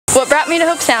What brought me to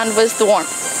Hope Sound was the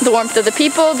warmth. The warmth of the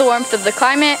people, the warmth of the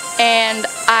climate, and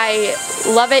I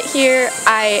love it here.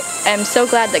 I am so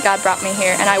glad that God brought me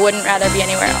here, and I wouldn't rather be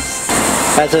anywhere else.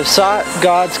 As I've sought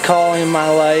God's calling in my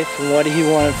life and what He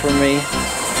wanted from me,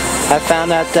 I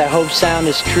found out that Hope Sound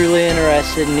is truly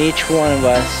interested in each one of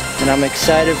us, and I'm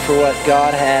excited for what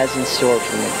God has in store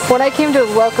for me. When I came to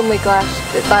Welcome Week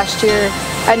last year,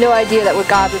 I had no idea that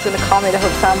God was going to call me to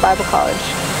Hope Sound Bible College.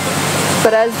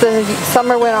 But as the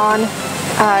summer went on,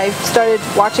 I started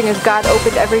watching as God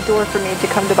opened every door for me to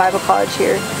come to Bible college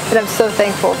here, and I'm so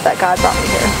thankful that God brought me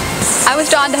here. I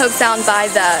was drawn to Hope Sound by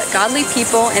the godly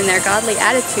people and their godly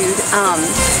attitude,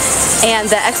 and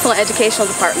the excellent educational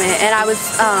department. And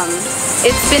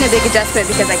it's been a big adjustment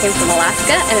because I came from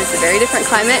Alaska and it's a very different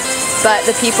climate, but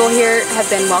the people here have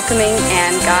been welcoming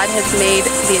and God has made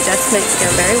the adjustment go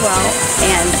very well,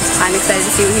 and I'm excited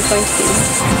to see what He's going to do.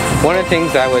 One of the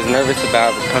things I was nervous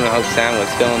about coming to Hope Sound was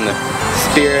feeling the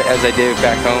spirit as I did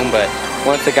back home, but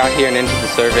once I got here and into the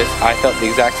service, I felt the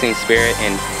exact same spirit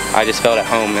and I just felt at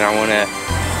home, and I want to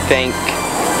thank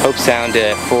Hope Sound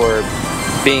for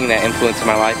being that influence in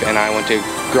my life, and I want to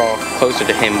grow closer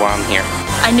to Him while I'm here.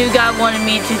 I knew God wanted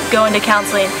me to go into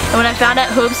counseling, and when I found out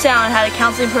Hope Sound had a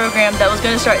counseling program that was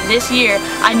going to start this year,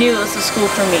 I knew it was the school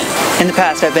for me. In the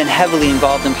past, I've been heavily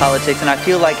involved in politics, and I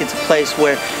feel like it's a place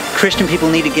where Christian people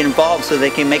need to get involved so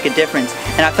they can make a difference.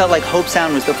 And I felt like Hope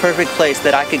Sound was the perfect place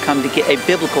that I could come to get a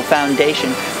biblical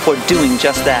foundation for doing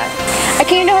just that. I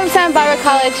came to Hope Sound Bible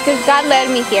College because God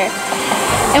led me here.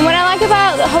 And what I like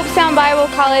about the Hope Sound Bible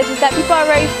College is that people are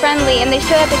very friendly and they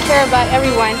show that they care about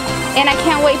everyone. And I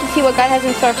can't wait to see what God has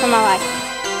in store for my life.